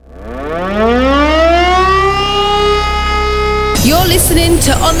listening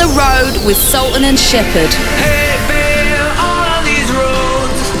to On the Road with Sultan and Shepherd. Hey babe, all these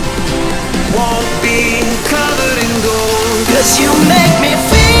roads won't be covered in gold. 'Cause you make me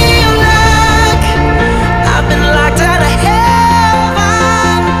feel like I've been locked out of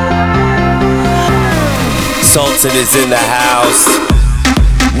heaven. Sultan is in the house.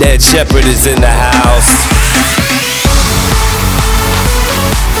 Ned Shepherd is in the house.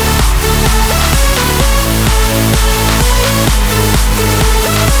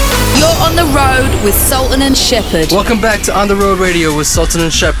 You're on the road with Sultan and Shepherd. Welcome back to On the Road Radio with Sultan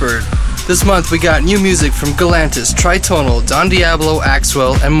and Shepherd. This month we got new music from Galantis, Tritonal, Don Diablo,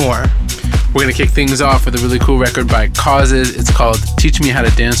 Axwell, and more. We're going to kick things off with a really cool record by Causes. It's called Teach Me How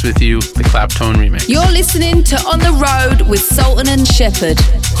to Dance With You, the Claptone remix. You're listening to On the Road with Sultan and Shepherd.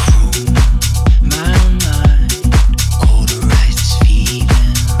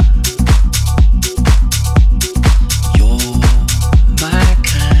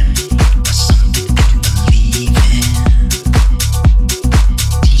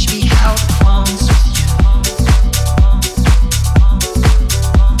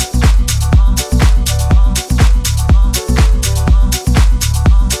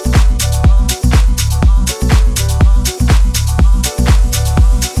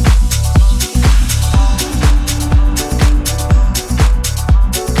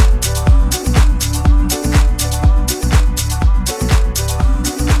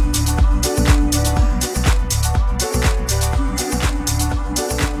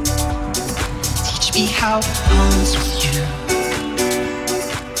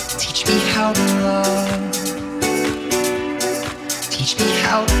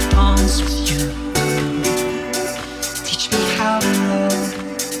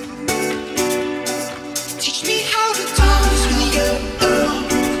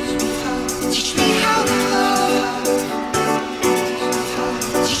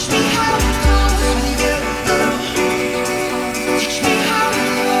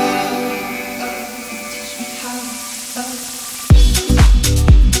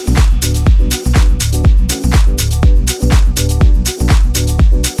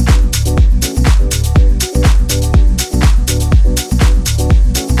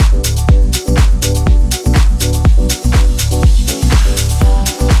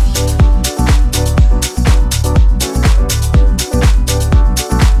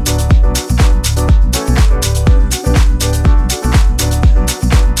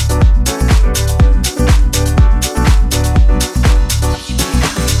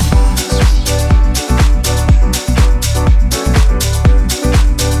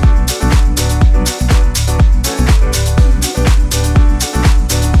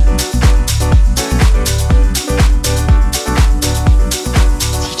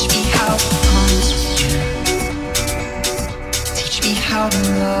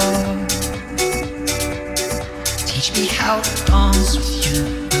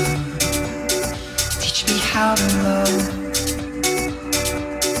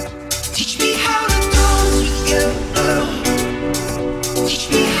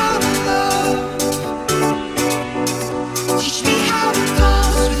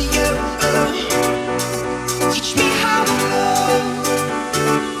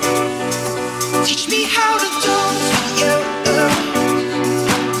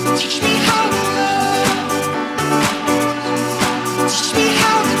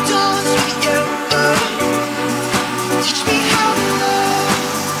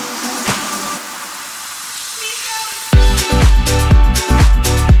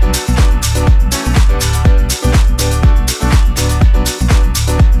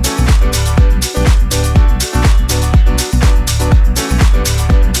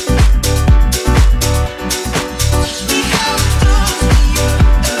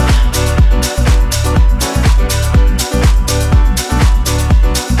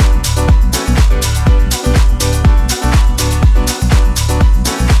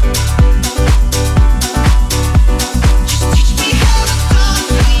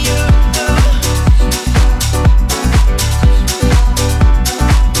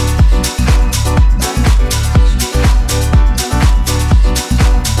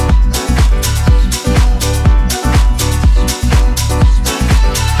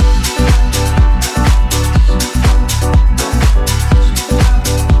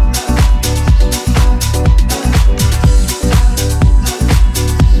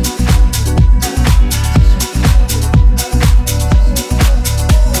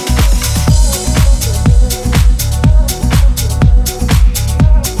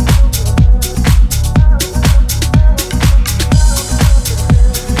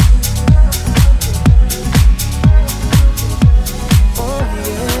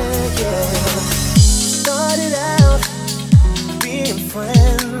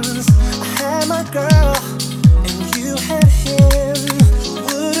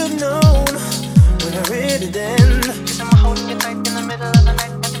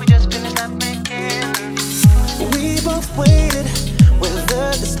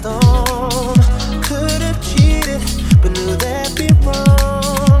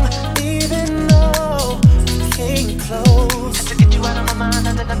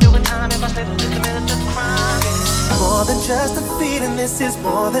 than just a feeling, this is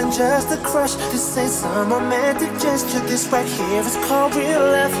more than just a crush. This ain't some romantic gesture, this right here is called real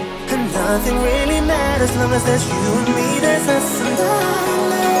love. And nothing really matters, long as there's you and me, there's us, and I ain't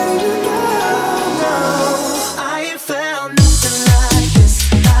letting you go. No, I ain't found nothing like this,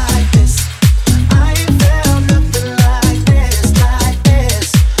 like this. I ain't found nothing like this, like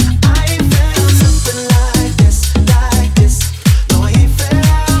this. I ain't found nothing like this, like this. No, I ain't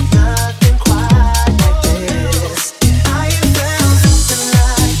found nothing quite like this. I ain't found nothing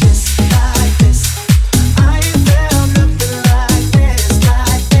like this, like this. I ain't found nothing like this,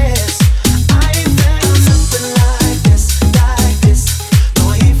 like this. I ain't found nothing like this, like this. No,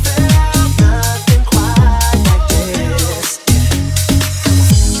 I ain't found nothing quite like this.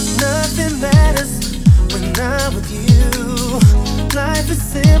 Nothing matters when I'm with you. Life is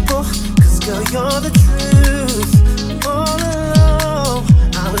simple, 'cause girl, you're the truth. All along,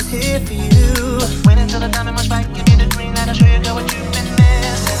 I was here for you. Waiting till the timing was right, give me the green light, I'll show you girl what you've been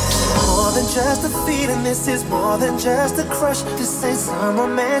missing. More than just a feeling, this is more than just a crush. This ain't some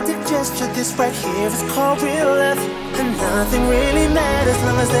romantic gesture, this right here is called real love. And nothing really matters,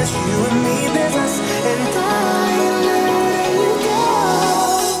 long as there's you and me, there's us, and I ain't letting you go.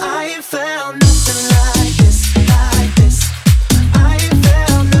 I ain't found nothing like this, like this. I ain't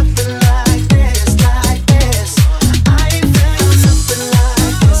found nothing like this, like this. I ain't found nothing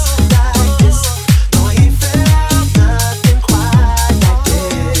like this, like this. No, I ain't found nothing quite like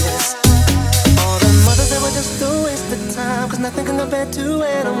this. All the mothers that were just a waste of time, 'cause nothing can compare to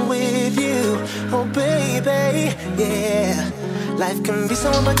when I'm with you. Oh baby, yeah. Life can be so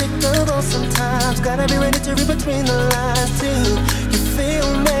unpredictable sometimes. Gotta be ready to read between the lines too. You feel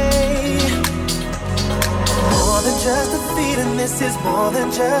me? More than just a feeling, this is more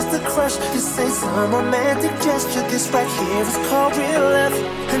than just a crush. This ain't some romantic gesture, this right here is called real love.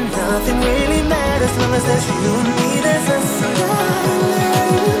 And nothing really matters, long as there's you and me, there's us, and I ain't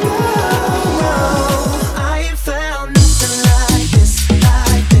letting you go. No, I ain't found nothing like this,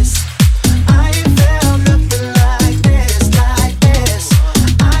 like this. I ain't found nothing like this, like this.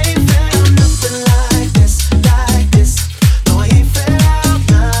 I ain't found nothing like this, like this. No, I ain't found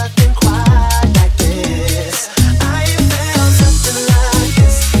nothing quite like this. I ain't found nothing like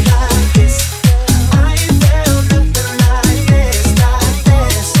this, like this. I ain't found nothing like this, like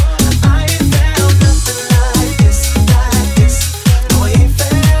this. I ain't found nothing like this, like this. No, I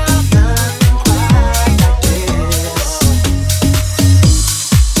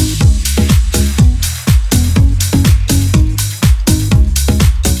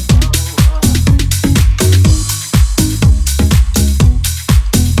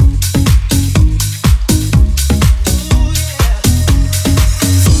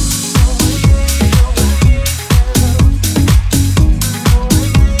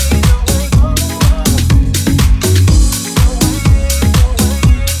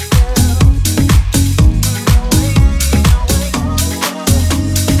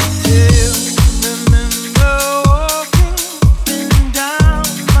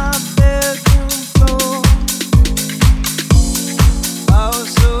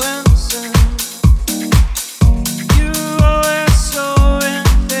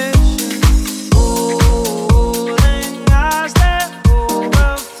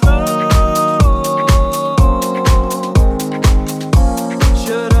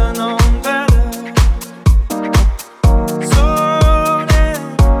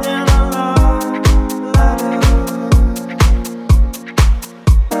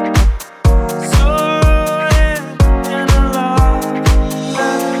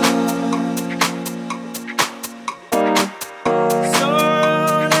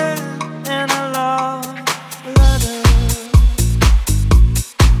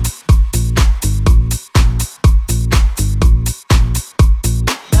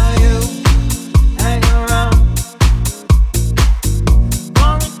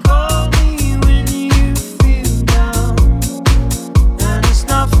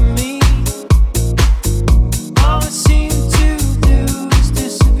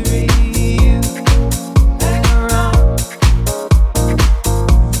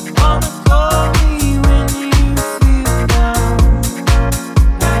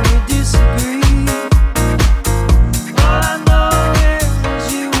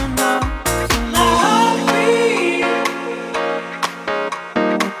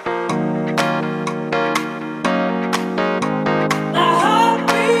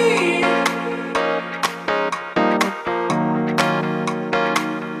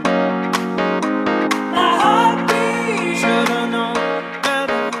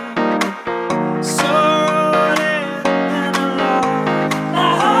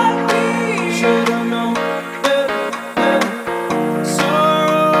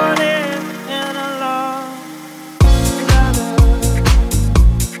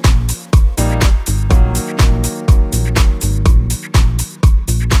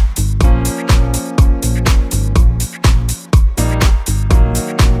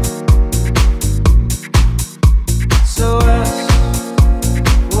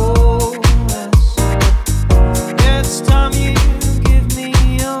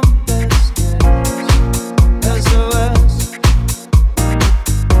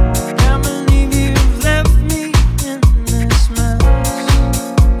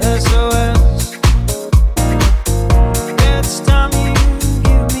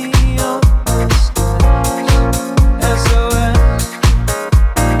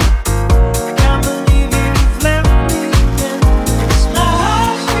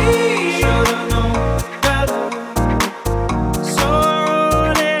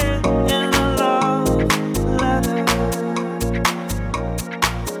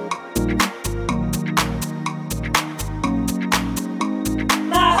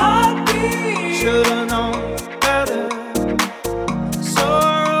Should've known better. So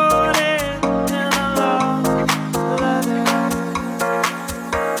I wrote it in a love letter.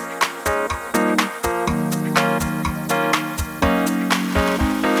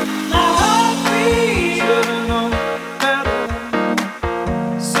 My heart beat. Should've known better.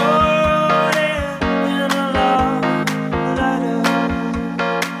 So I wrote it in a love letter.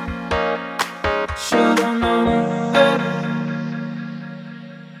 Should've known better.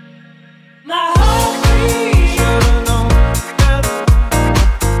 My heart beat. Should've known better.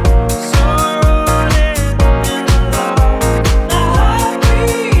 So I wrote it in a love. My heart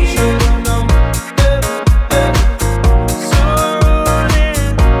beat. Should've known better, better. So I wrote it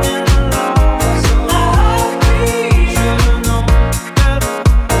in a love. My heart beat. Should've known better.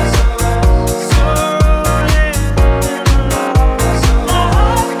 So I wrote it in a love. My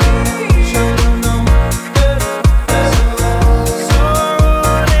heart beat. Should've known better, better. So I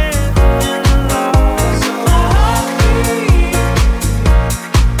wrote it in a love. My heart beat.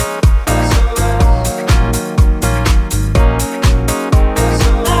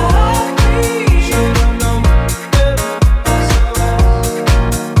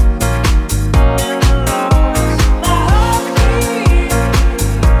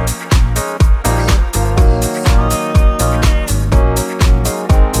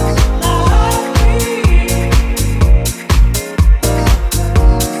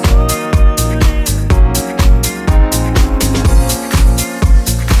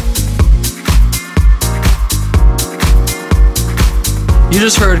 You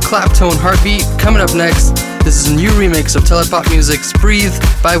just heard Claptone Heartbeat. Coming up next, this is a new remix of Telepop Music's Breathe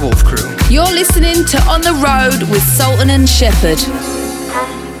by Wolf Crew. You're listening to On the Road with Sultan and Shepherd.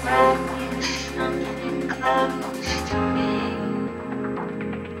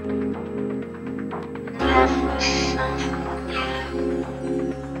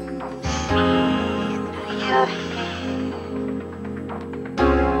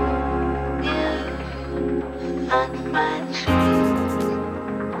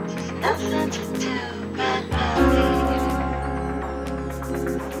 Nothing to do but believe.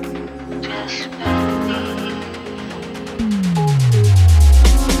 Just believe.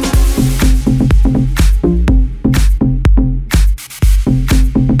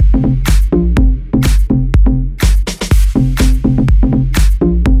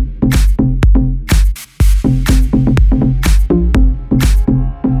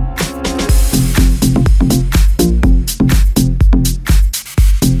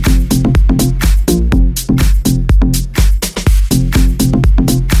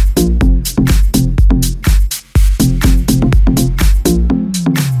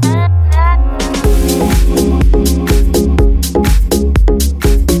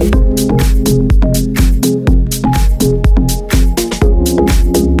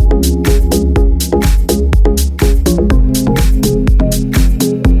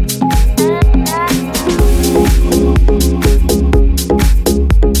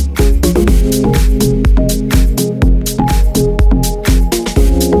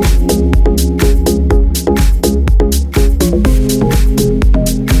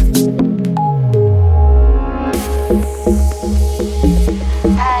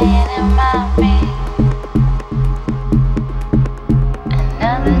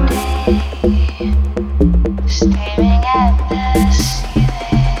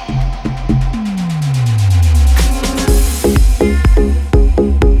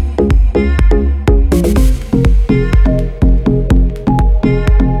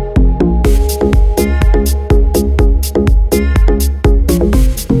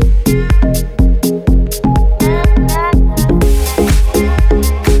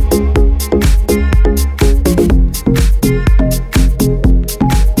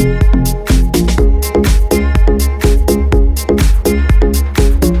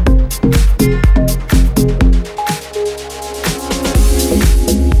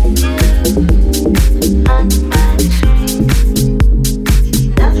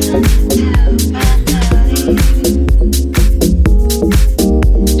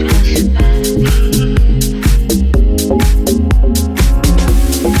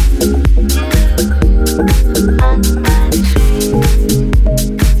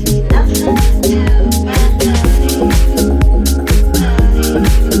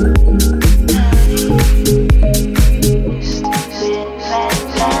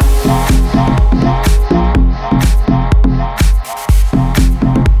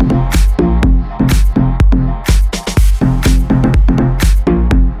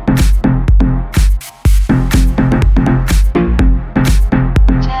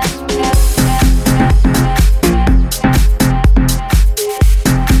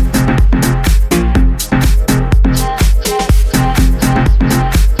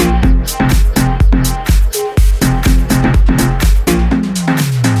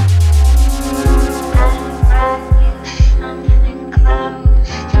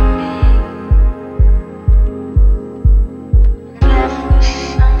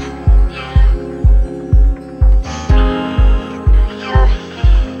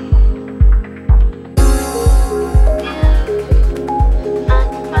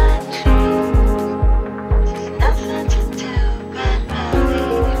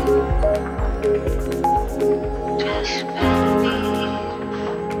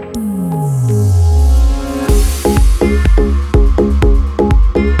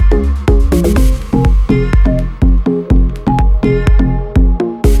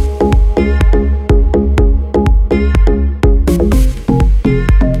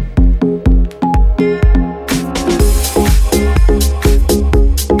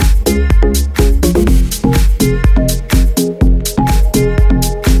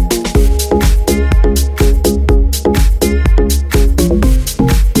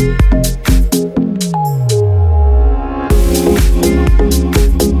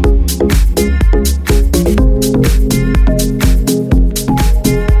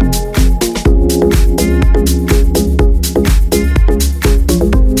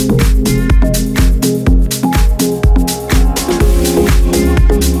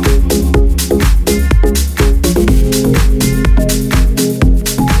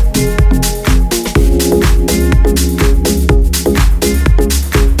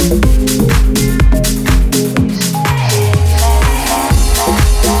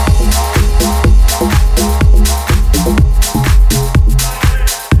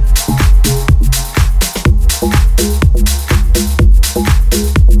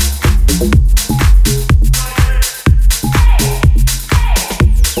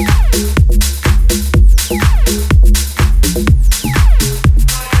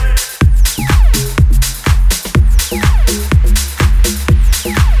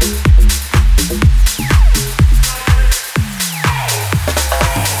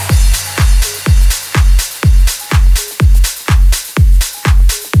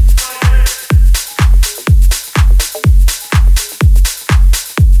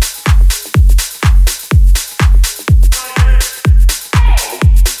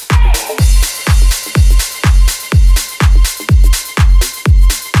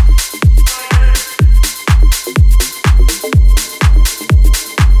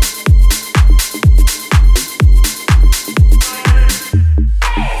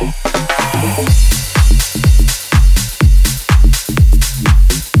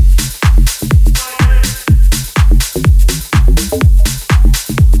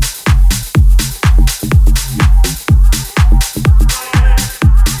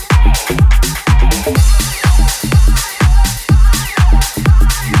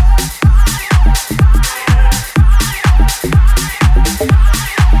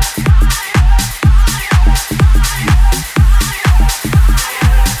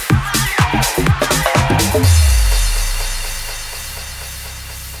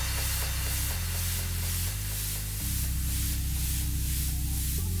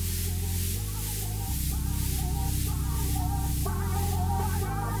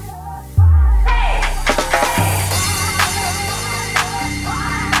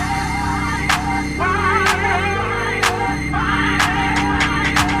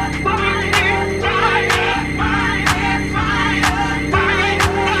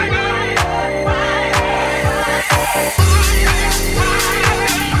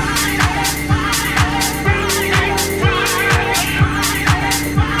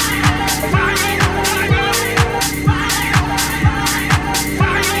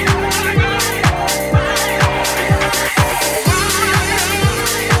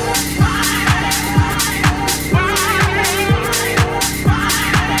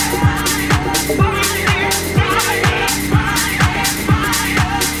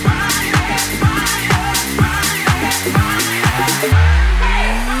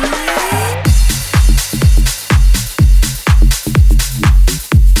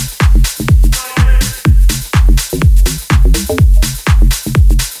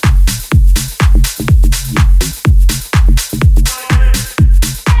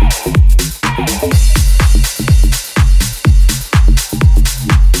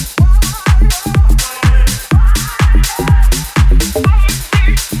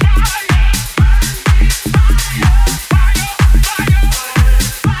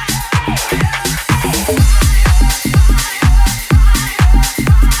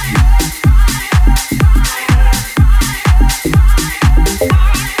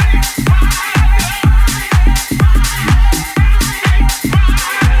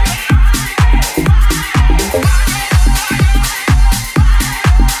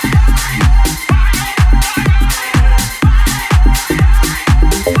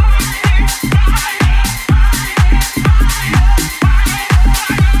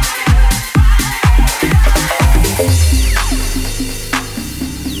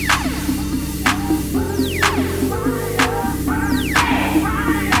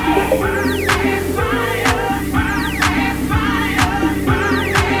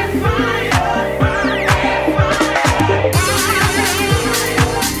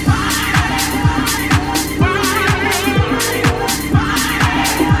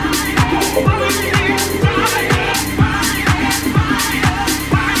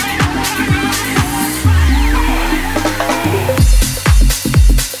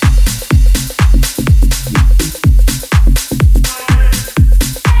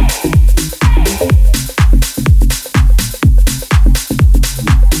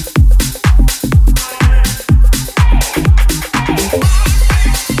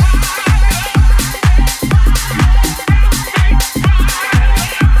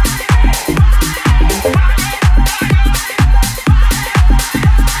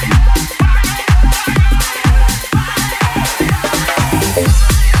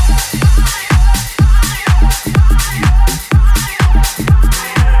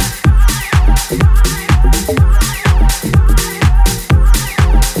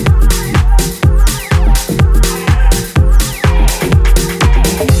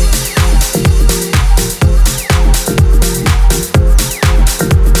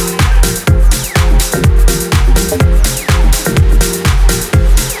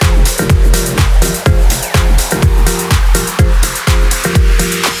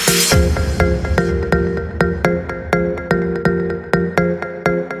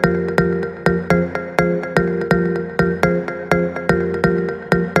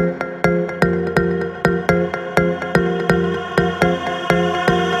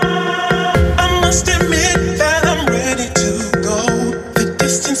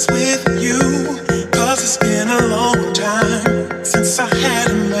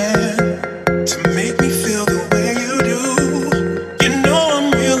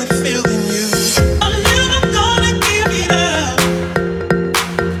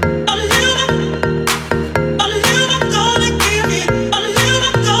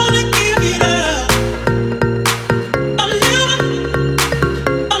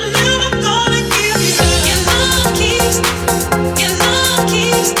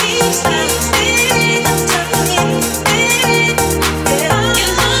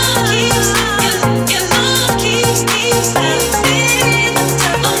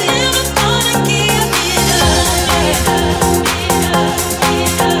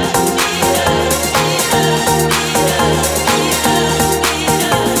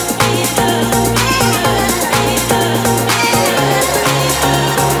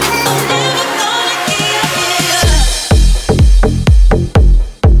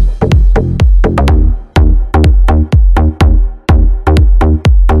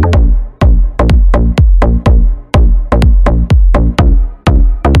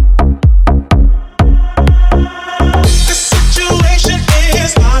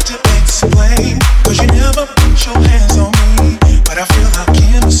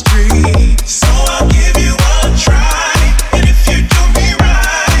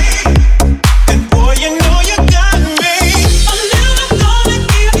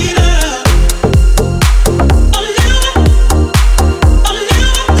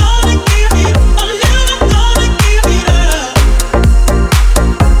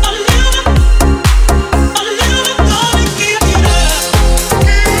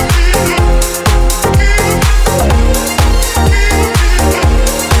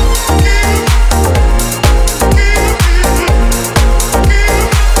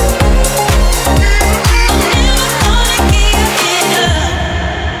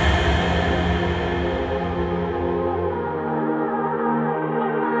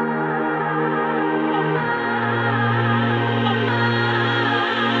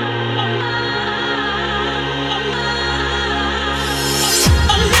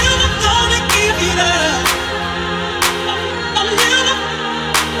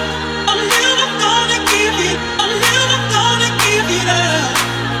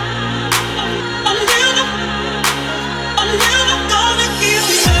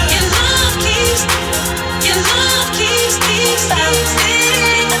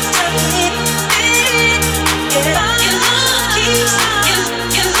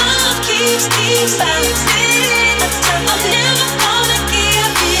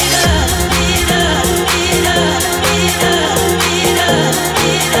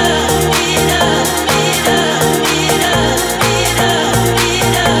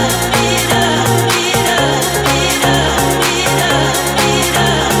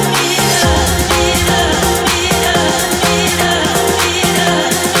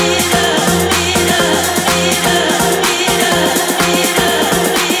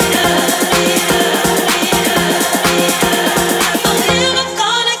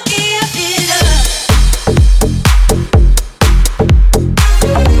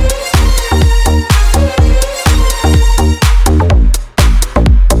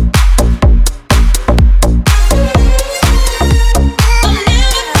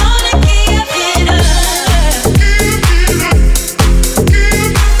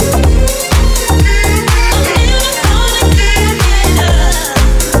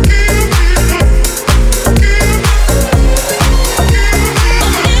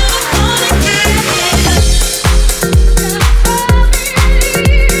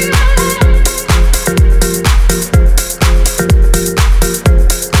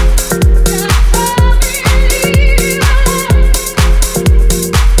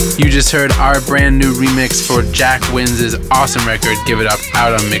 Heard our brand new remix for Jack Wins' awesome record, Give It Up,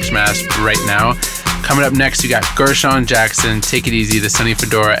 out on Mixmash right now. Coming up next, you got Gershon Jackson, Take It Easy, the Sonny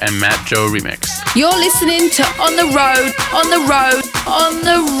Fedora and Matt Joe remix. You're listening to On the Road, On the Road, On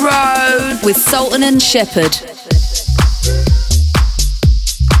the Road with Sultan and Shepherd.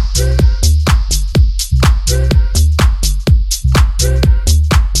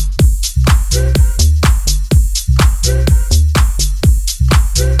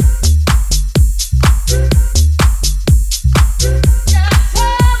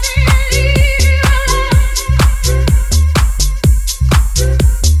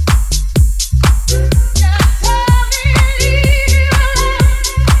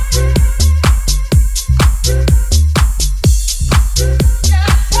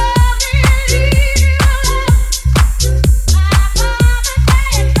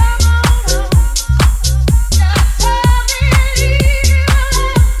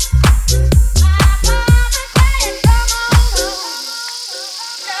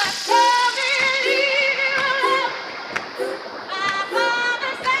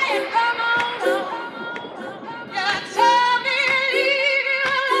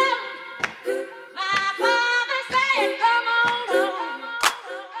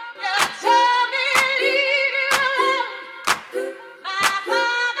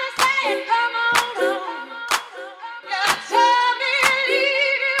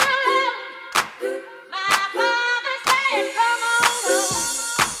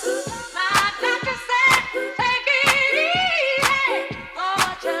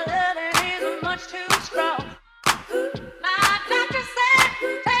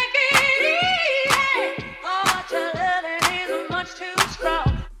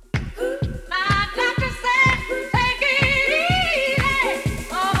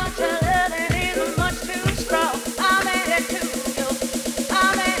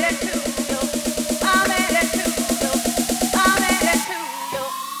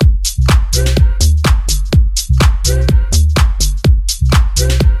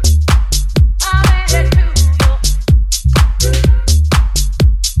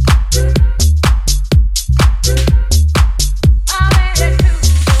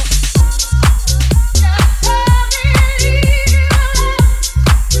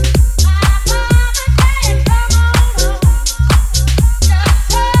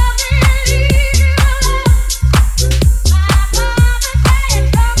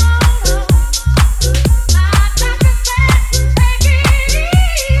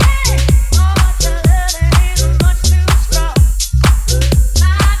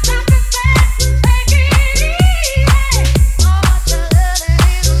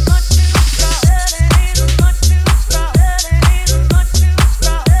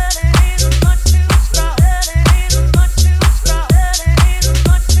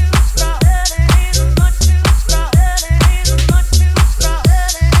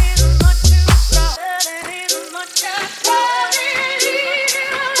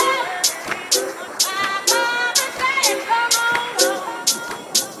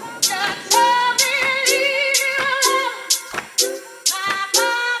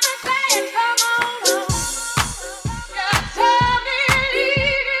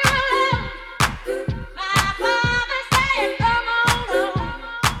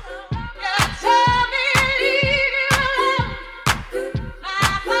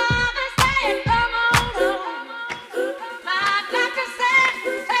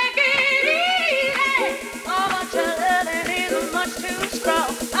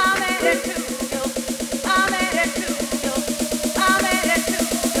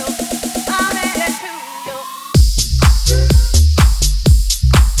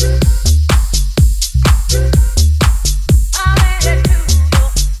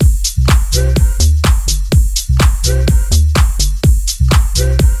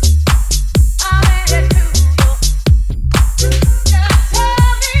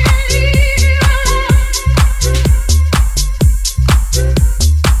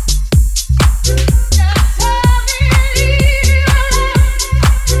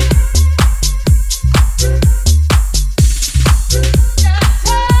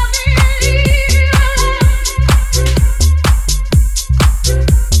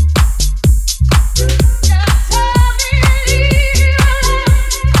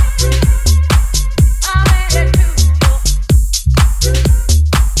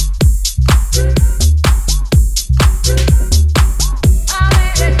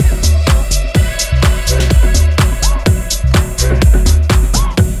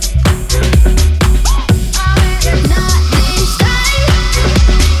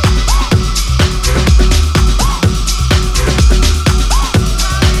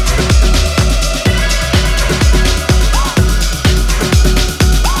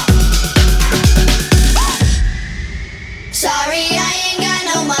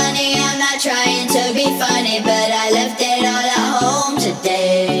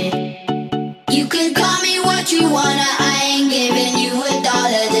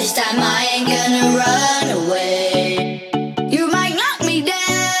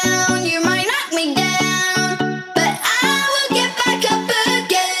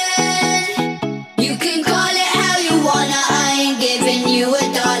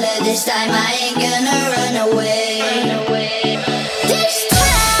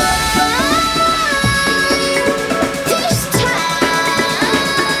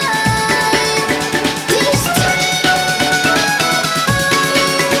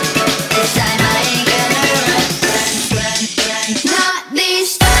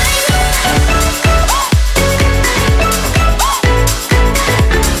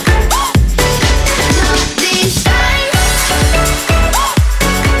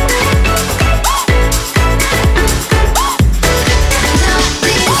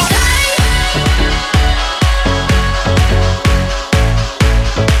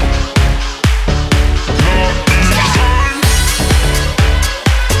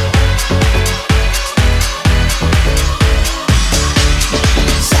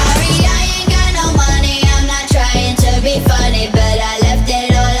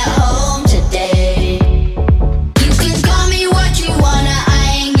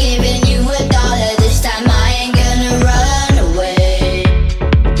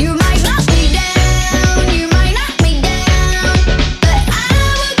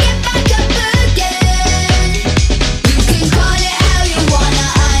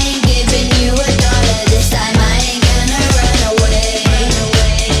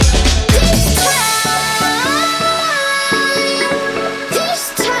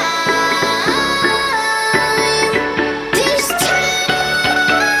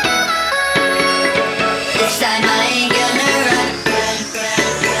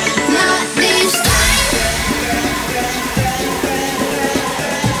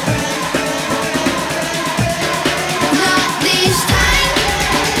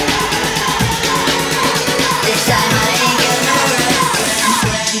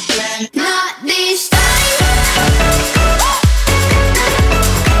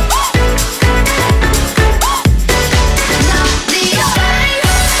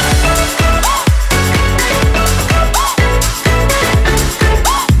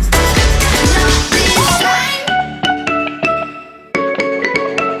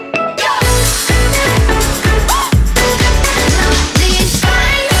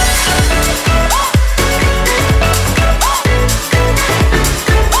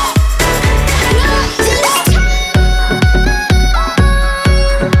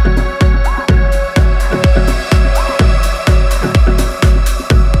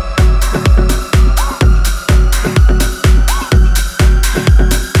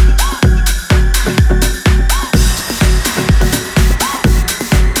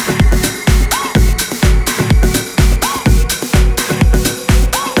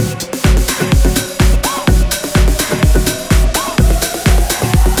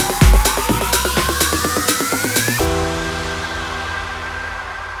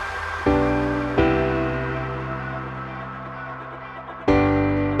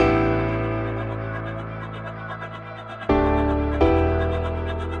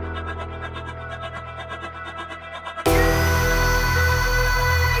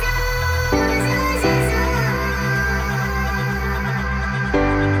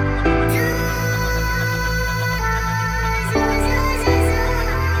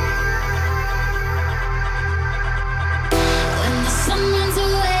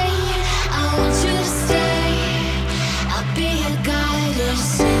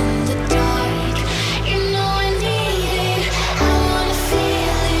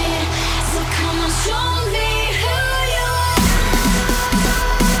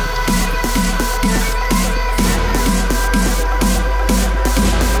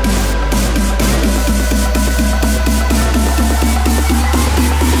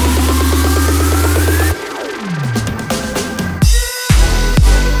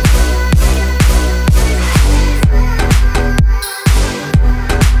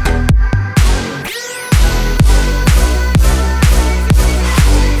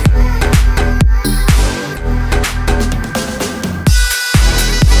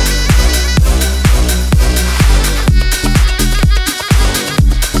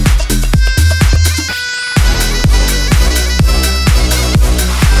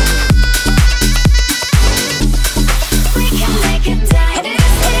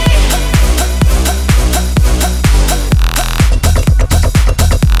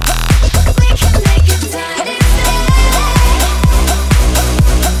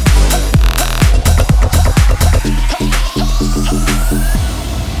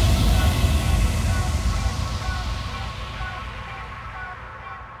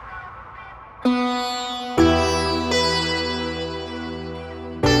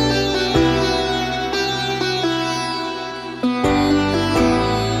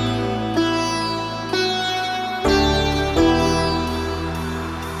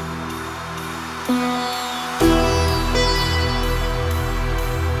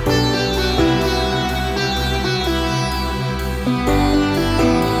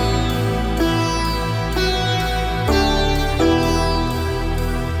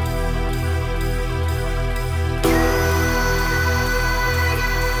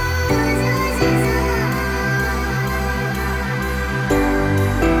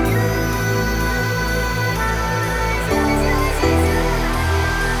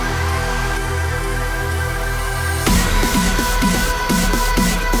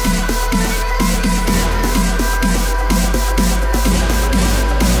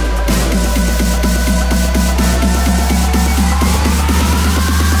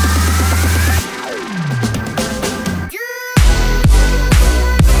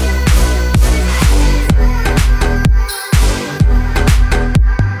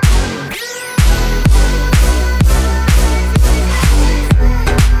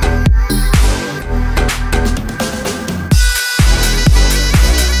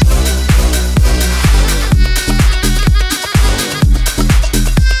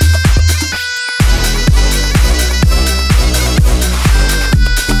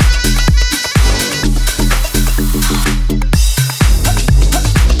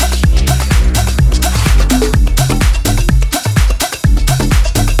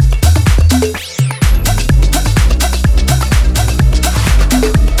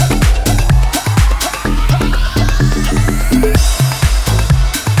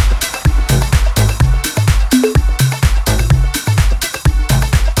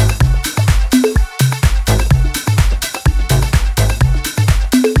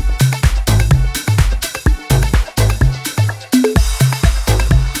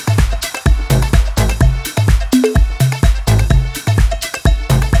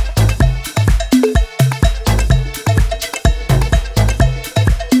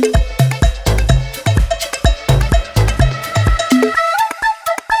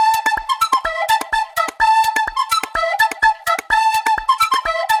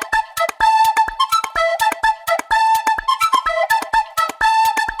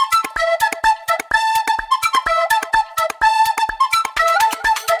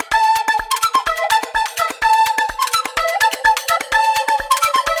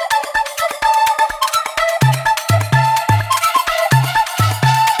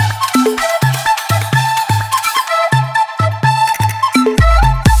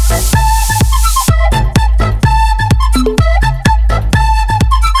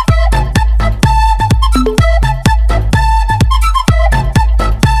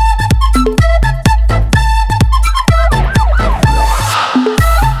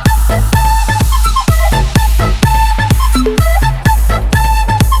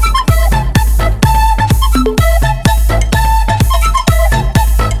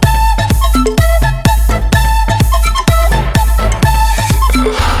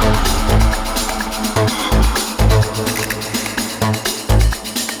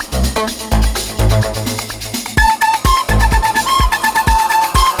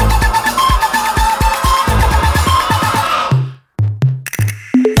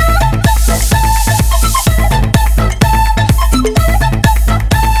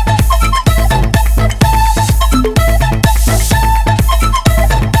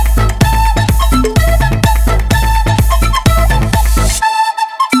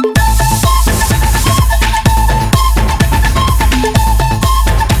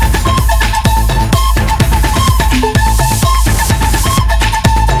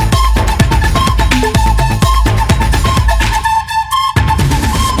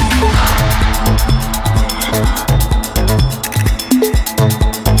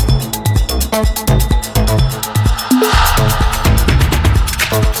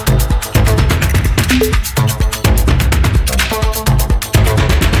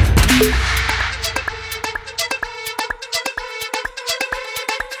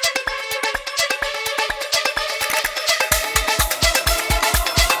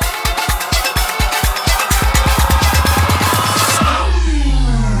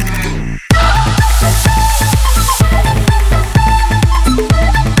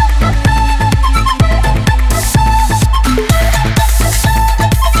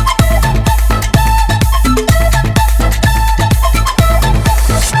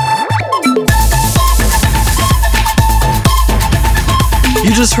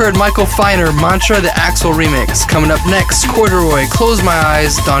 You just heard Michael Feiner, Mantra, the Axwell remix. Coming up next, Corduroy, Close My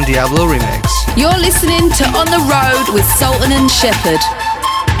Eyes, Don Diablo remix. You're listening to On the Road with Sultan and Shepherd.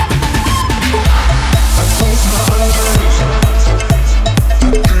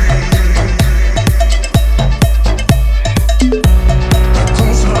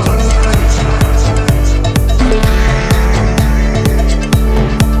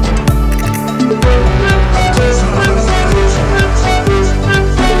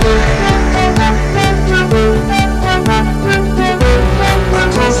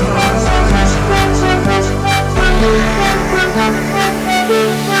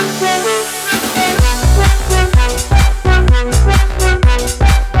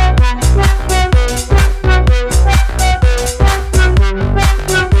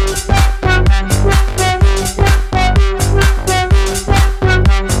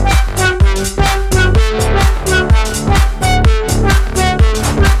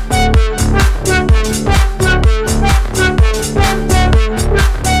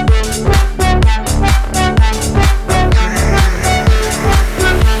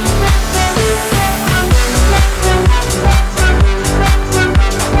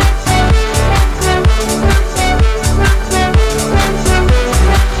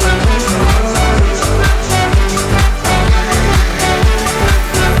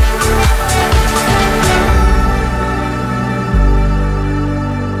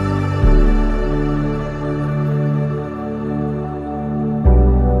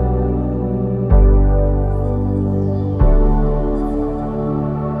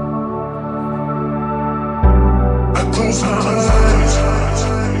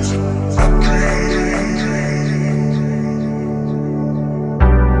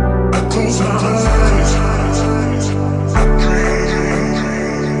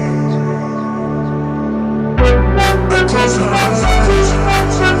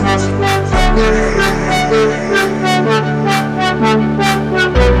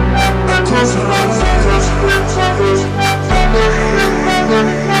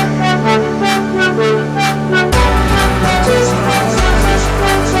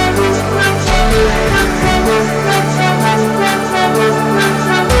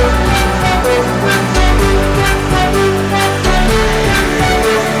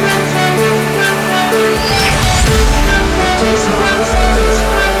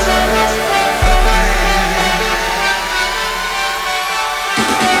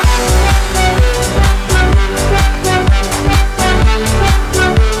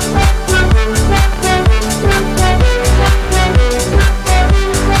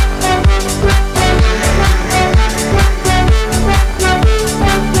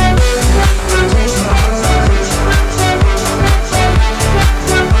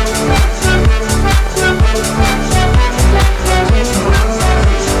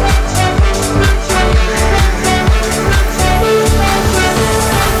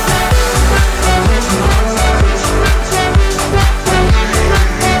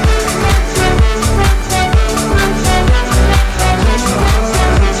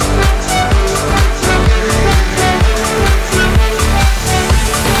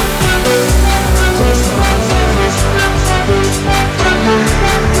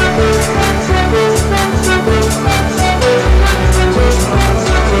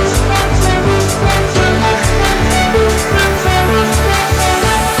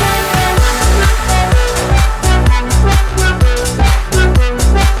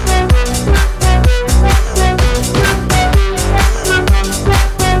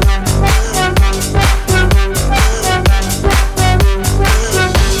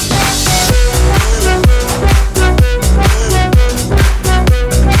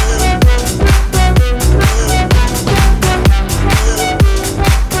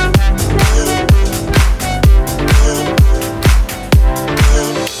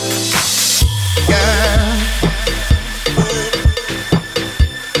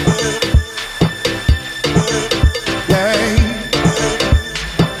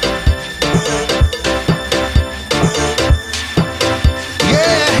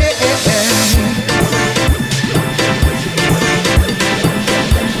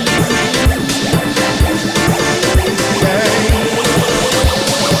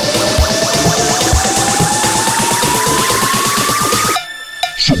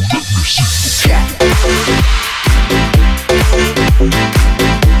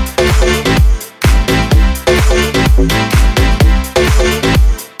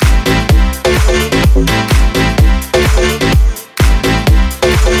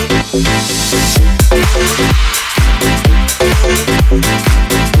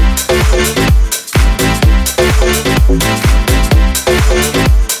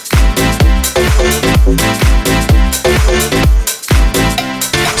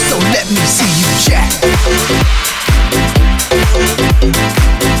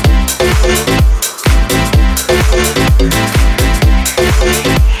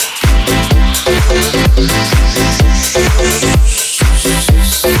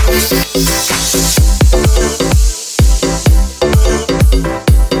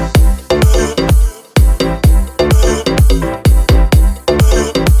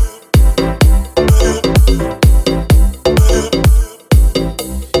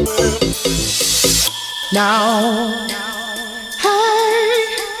 now.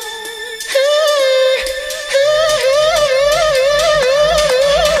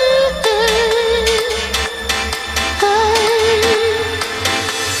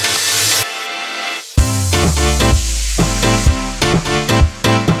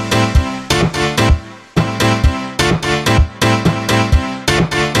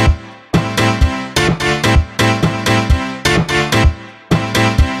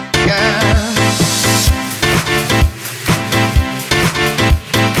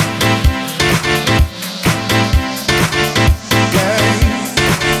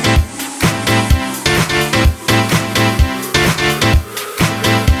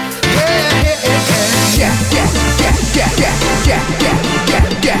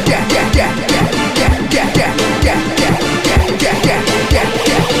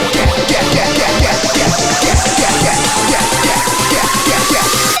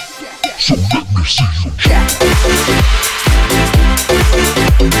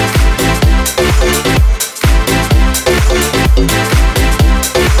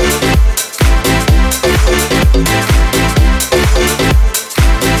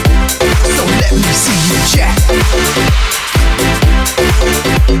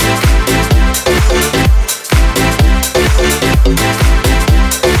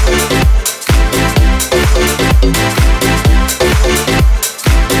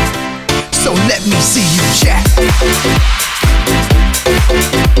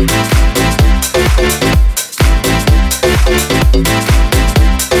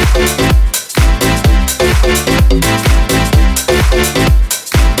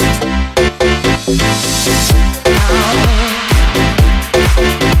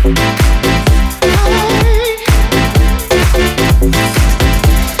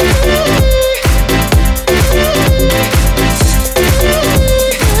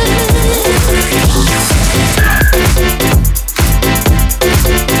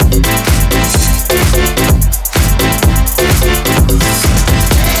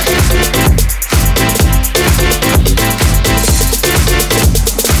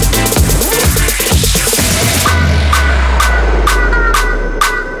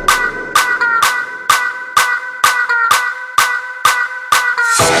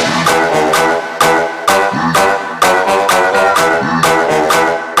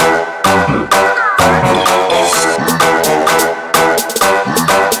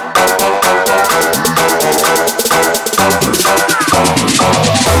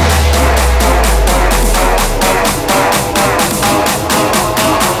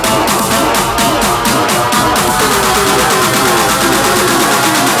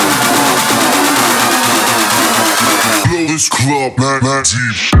 Club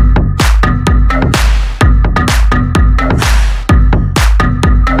 19.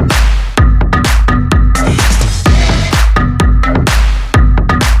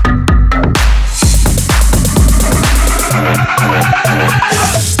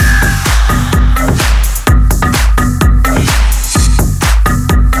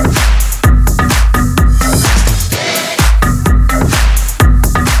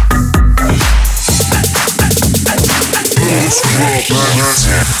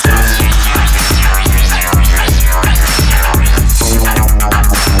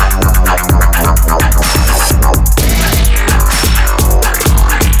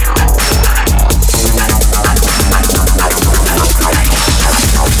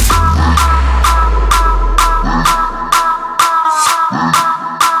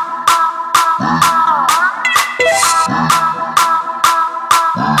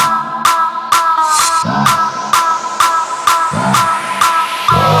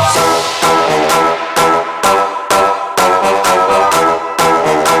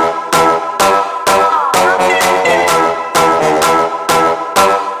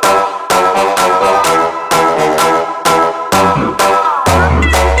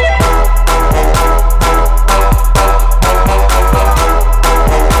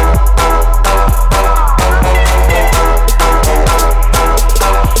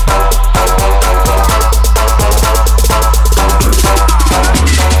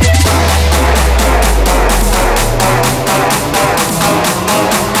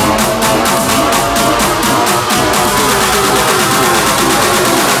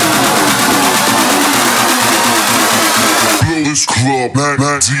 Club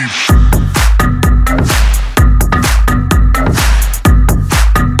 19.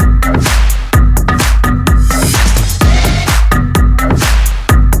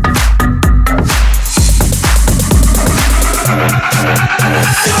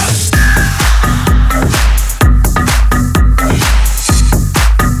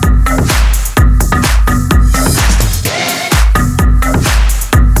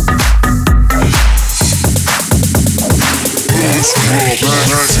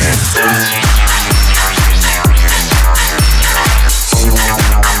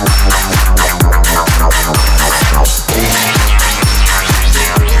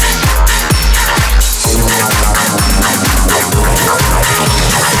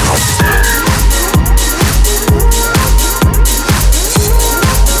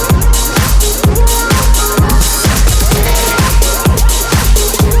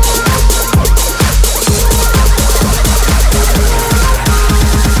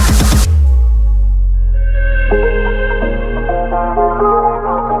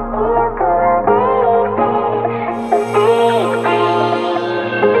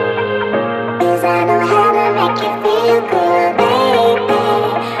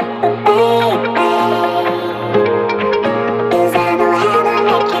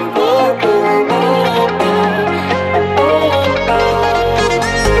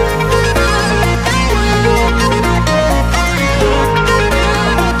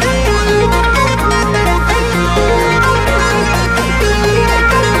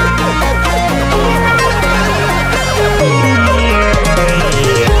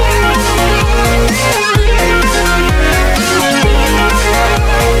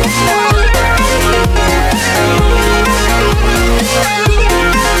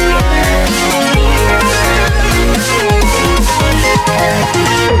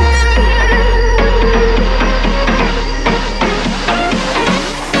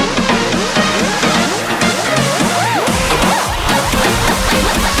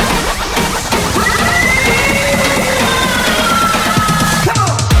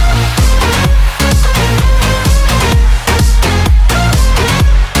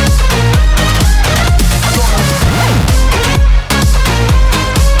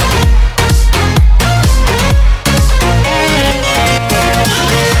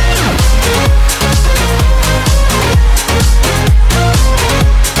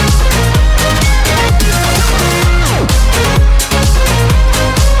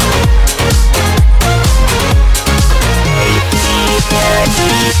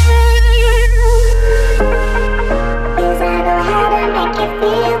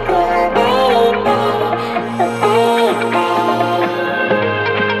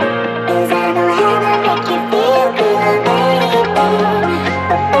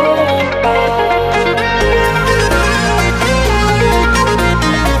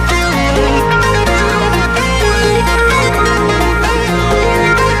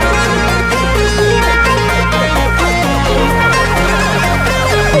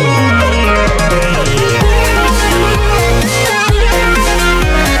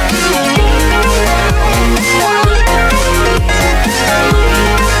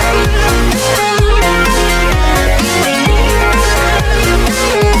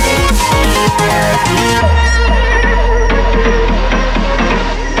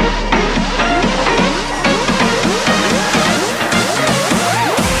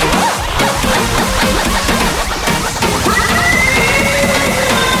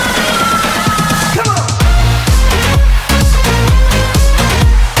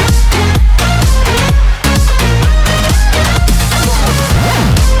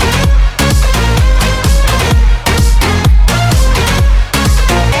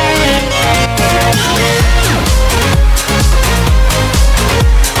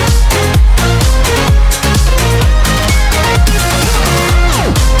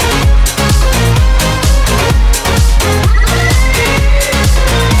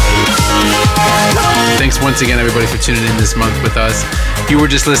 once again, everybody, for tuning in this month with us. You were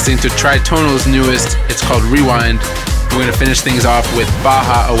just listening to Tritonal's newest. It's called Rewind. We're going to finish things off with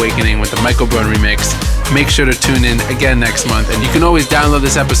Baja Awakening with the Michael Byrne remix. Make sure to tune in again next month. And you can always download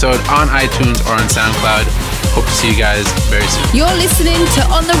this episode on iTunes or on SoundCloud. Hope to see you guys very soon. You're listening to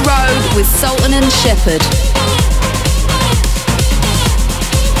On the Road with Sultan and Shepherd.